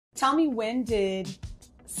Tell me, when did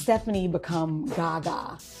Stephanie become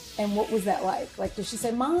Gaga? And what was that like? Like, did she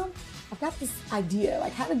say, Mom, I've got this idea.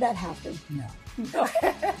 Like, how did that happen? No.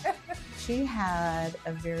 She had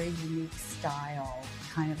a very unique style,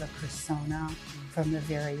 kind of a persona from a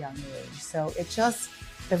very young age. So it just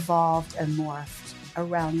evolved and morphed.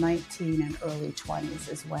 Around 19 and early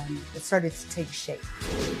 20s is when it started to take shape.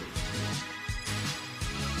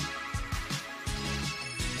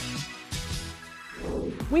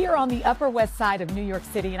 We are on the Upper West Side of New York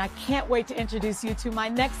City, and I can't wait to introduce you to my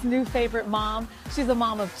next new favorite mom. She's a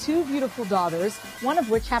mom of two beautiful daughters, one of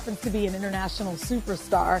which happens to be an international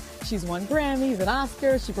superstar. She's won Grammys and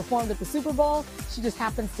Oscars. She performed at the Super Bowl. She just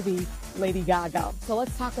happens to be Lady Gaga. So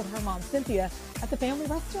let's talk with her mom, Cynthia, at the family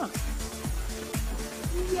restaurant.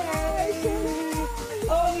 Yay!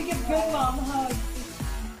 Oh, you get good mom hugs.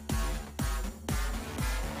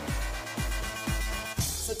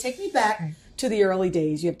 So take me back to the early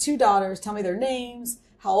days. You have two daughters. Tell me their names,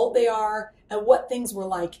 how old they are, and what things were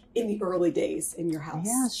like in the early days in your house.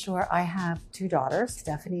 Yeah, sure. I have two daughters,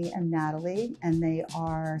 Stephanie and Natalie, and they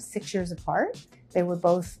are 6 years apart. They were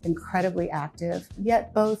both incredibly active,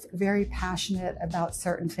 yet both very passionate about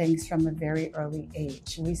certain things from a very early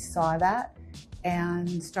age. We saw that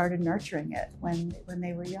and started nurturing it when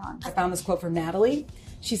they were young. I found this quote from Natalie.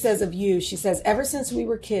 She says of you, she says, ever since we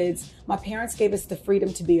were kids, my parents gave us the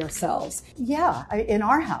freedom to be ourselves. Yeah, in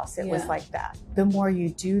our house, it was like that. The more you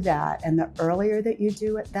do that and the earlier that you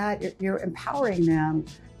do it, that you're empowering them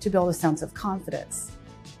to build a sense of confidence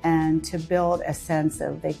and to build a sense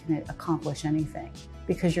of they can accomplish anything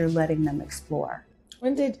because you're letting them explore.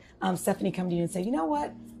 When did Stephanie come to you and say, you know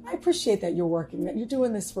what? I appreciate that you're working, that you're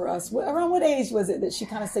doing this for us. Around what age was it that she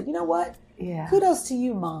kind of said, you know what? Yeah. Kudos to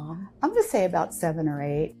you, Mom. I'm going to say about 7 or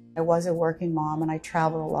 8. I was a working mom and I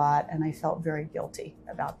traveled a lot and I felt very guilty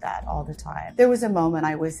about that all the time. There was a moment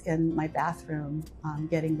I was in my bathroom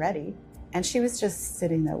getting ready and she was just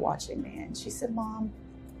sitting there watching me and she said,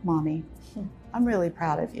 Mommy, I'm really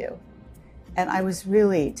proud of you. And I was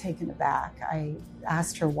really taken aback. I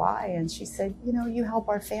asked her why and she said, you know, you help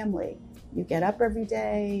our family. You get up every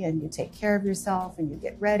day and you take care of yourself and you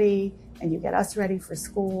get ready and you get us ready for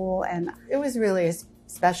school. And it was really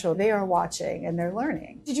special. They are watching and they're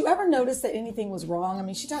learning. Did you ever notice that anything was wrong? I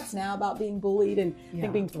mean, she talks now about being bullied and I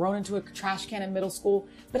think being thrown into a trash can in middle school.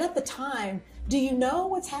 But at the time, do you know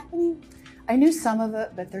what's happening? I knew some of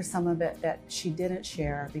it, but there's some of it that she didn't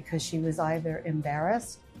share because she was either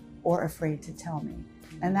embarrassed or afraid to tell me.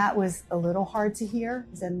 And that was a little hard to hear.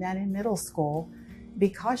 And then in middle school,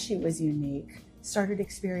 because she was unique, started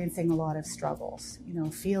experiencing a lot of struggles, you know,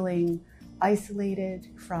 feeling isolated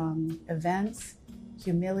from events,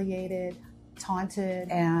 humiliated, taunted,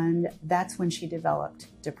 and that's when she developed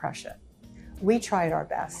depression. We tried our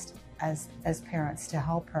best as parents to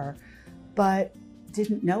help her, but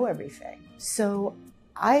didn't know everything. So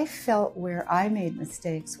I felt where I made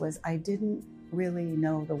mistakes was I didn't really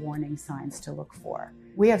know the warning signs to look for.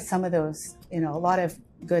 We have some of those, you know, a lot of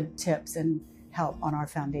good tips and help on our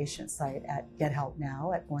foundation site at Get Help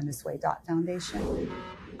Now at bornthisway.foundation.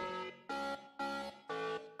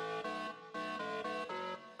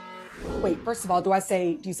 Wait, first of all, do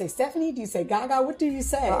you say Stephanie? Do you say Gaga? What do you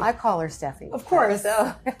say? Well, I call her Steffi. Of course.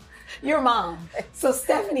 So your mom. So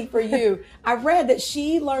Stephanie, for you, I read that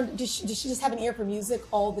she learned, did she just have an ear for music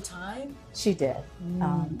all the time? She did.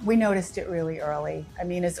 We noticed it really early. I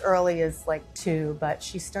mean, as early as like 2, but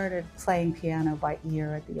she started playing piano by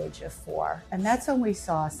ear at the age of 4. And that's when we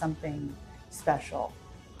saw something special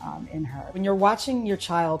in her. When you're watching your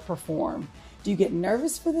child perform, do you get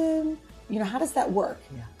nervous for them? You know, how does that work?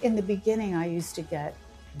 Yeah. In the beginning, I used to get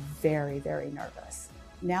very, very nervous.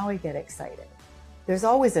 Now I get excited. There's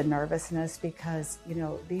always a nervousness because, you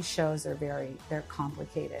know, these shows are they're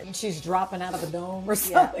complicated. And she's dropping out of a dome or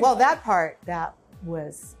something. Yeah. Well, that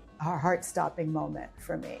was a heart-stopping moment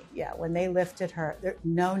for me. Yeah, when they lifted her,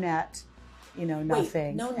 no net, you know,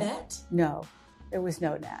 nothing. Wait, no net? No, there was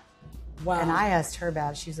no net. Wow. And I asked her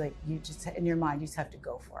about it. She's like, you just, in your mind, you just have to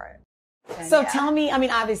go for it. And so tell me, I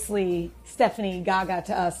mean, obviously, Stephanie Gaga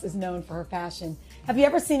to us is known for her fashion. Have you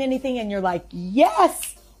ever seen anything and you're like,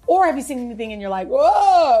 yes? Or have you seen anything and you're like,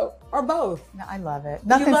 whoa? Or both? No, I love it.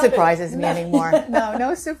 Nothing surprises me anymore.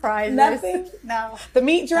 No surprises. Nothing? No. The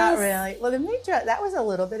meat dress? Not really. Well, the meat dress, that was a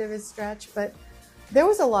little bit of a stretch, but there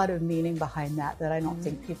was a lot of meaning behind that I don't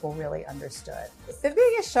think people really understood. The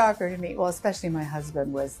biggest shocker to me, well, especially my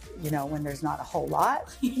husband, was, you know, when there's not a whole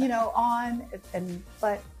lot, you know, on,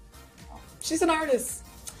 but she's an artist.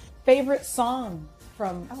 Favorite song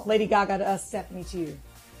from Lady Gaga to us, Stephanie, to you?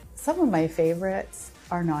 Some of my favorites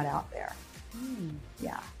are not out there.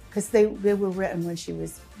 Yeah. because they were written when she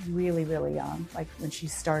was really, really young, like when she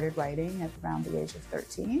started writing at around the age of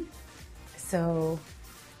 13. So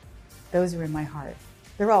those are in my heart.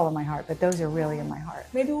 They're all in my heart, but those are really in my heart.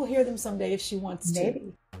 Maybe we'll hear them someday if she wants to.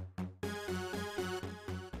 Maybe.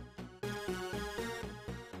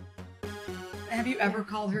 Have you ever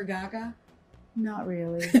called her Gaga? Not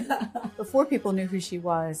really. Before people knew who she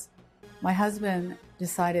was, my husband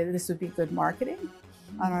decided this would be good marketing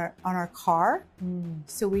on our car.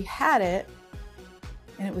 So we had it,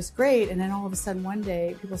 and it was great. And then all of a sudden one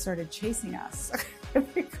day, people started chasing us in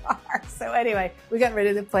the car. So anyway, we got rid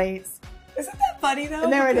of the plates. Isn't that funny though?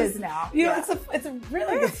 And there it is now. You know, it's a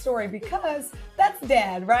really good story because that's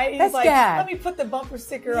Dad, right? He's That's like, Dad. let me put the bumper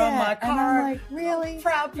sticker on my car. And I'm like, really?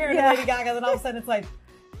 Proud parent of Lady Gaga. Then all of a sudden it's like,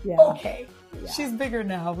 okay, she's bigger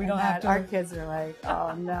now. We don't have to. Our kids are like,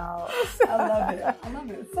 oh no. I love it. I love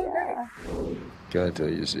it. It's so great. Can I tell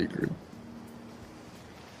you a secret?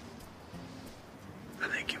 I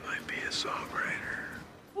think you might be a songwriter.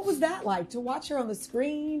 What was that like to watch her on the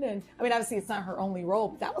screen? And I mean, obviously it's not her only role,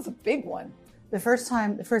 but that was a big one. The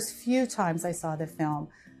first few times I saw the film,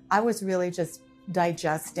 I was really just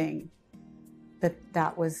digesting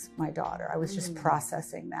that was my daughter. I was just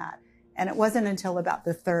processing that. And it wasn't until about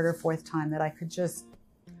the third or fourth time that I could just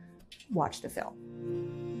watch the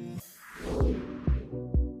film.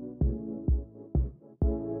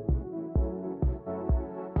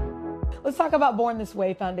 Let's talk about Born This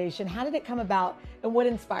Way Foundation. How did it come about and what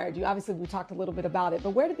inspired you? Obviously, we talked a little bit about it,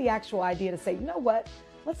 but where did the actual idea to say, you know what,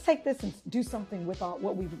 let's take this and do something with all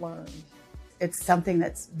what we've learned? It's something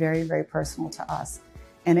that's very, very personal to us.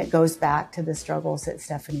 And it goes back to the struggles that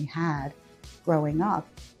Stephanie had growing up.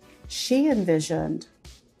 She envisioned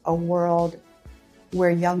a world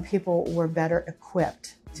where young people were better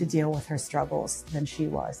equipped to deal with her struggles than she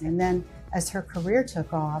was. And then as her career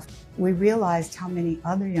took off, we realized how many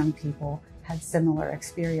other young people had similar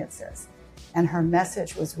experiences. And her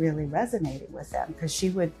message was really resonating with them because she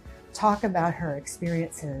would talk about her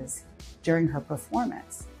experiences during her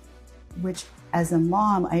performance, which as a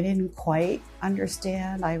mom, I didn't quite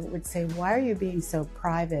understand. I would say, why are you being so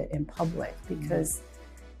private in public? Because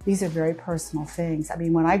these are very personal things. I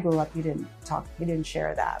mean, when I grew up, you didn't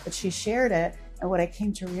share that, but she shared it. And what I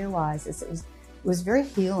came to realize is it was very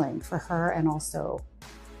healing for her and also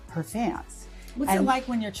her fans. What's it like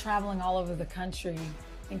when you're traveling all over the country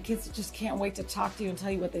and kids just can't wait to talk to you and tell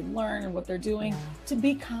you what they've learned and what they're doing? To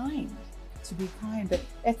be kind. To be kind. But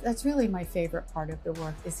that's really my favorite part of the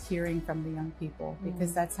work is hearing from the young people,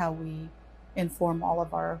 because that's how we inform all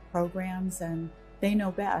of our programs, and they know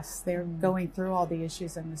best. They're going through all the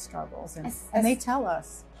issues and the struggles, and they tell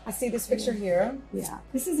us. I see this picture here. Yeah.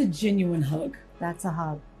 This is a genuine hug. That's a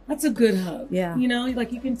hug. That's a good hug. Yeah. You know,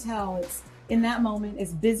 like you can tell it's in that moment,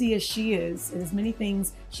 as busy as she is, and as many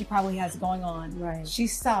things she probably has going on. Right. She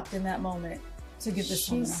stopped in that moment to give this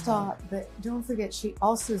woman a hug. She stopped, but don't forget, she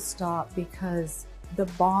also stopped because the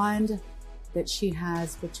bond that she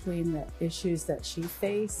has between the issues that she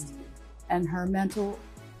faced and her mental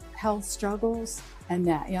health struggles and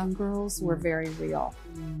that young girls were very real.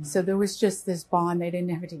 So there was just this bond. They didn't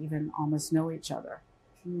have to even almost know each other.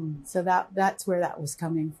 So that's where that was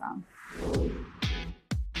coming from.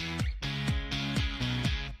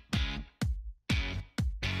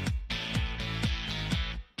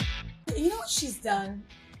 You know what she's done?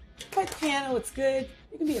 Play the piano, it's good.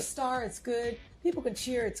 You can be a star, it's good. People can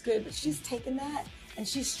cheer, it's good. But she's taken that and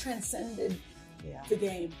she's transcended the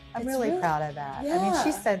game. I'm really proud of that. Yeah. I mean,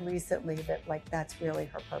 she said recently that that's really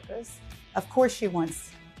her purpose. Of course she'll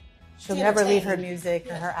never leave her music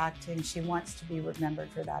or her acting. She wants to be remembered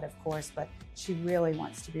for that, of course, but she really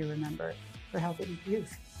wants to be remembered for helping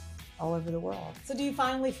youth all over the world. So do you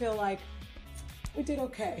finally feel like we did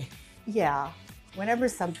okay? Yeah. Whenever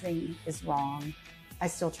something is wrong, I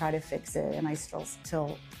still try to fix it, and I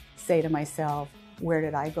still say to myself, where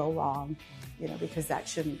did I go wrong? You know, because that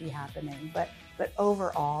shouldn't be happening. But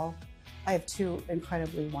overall, I have two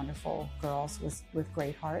incredibly wonderful girls with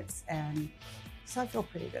great hearts, and so I feel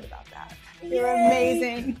pretty good about that. You're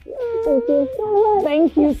amazing.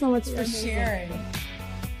 Thank you so much for sharing.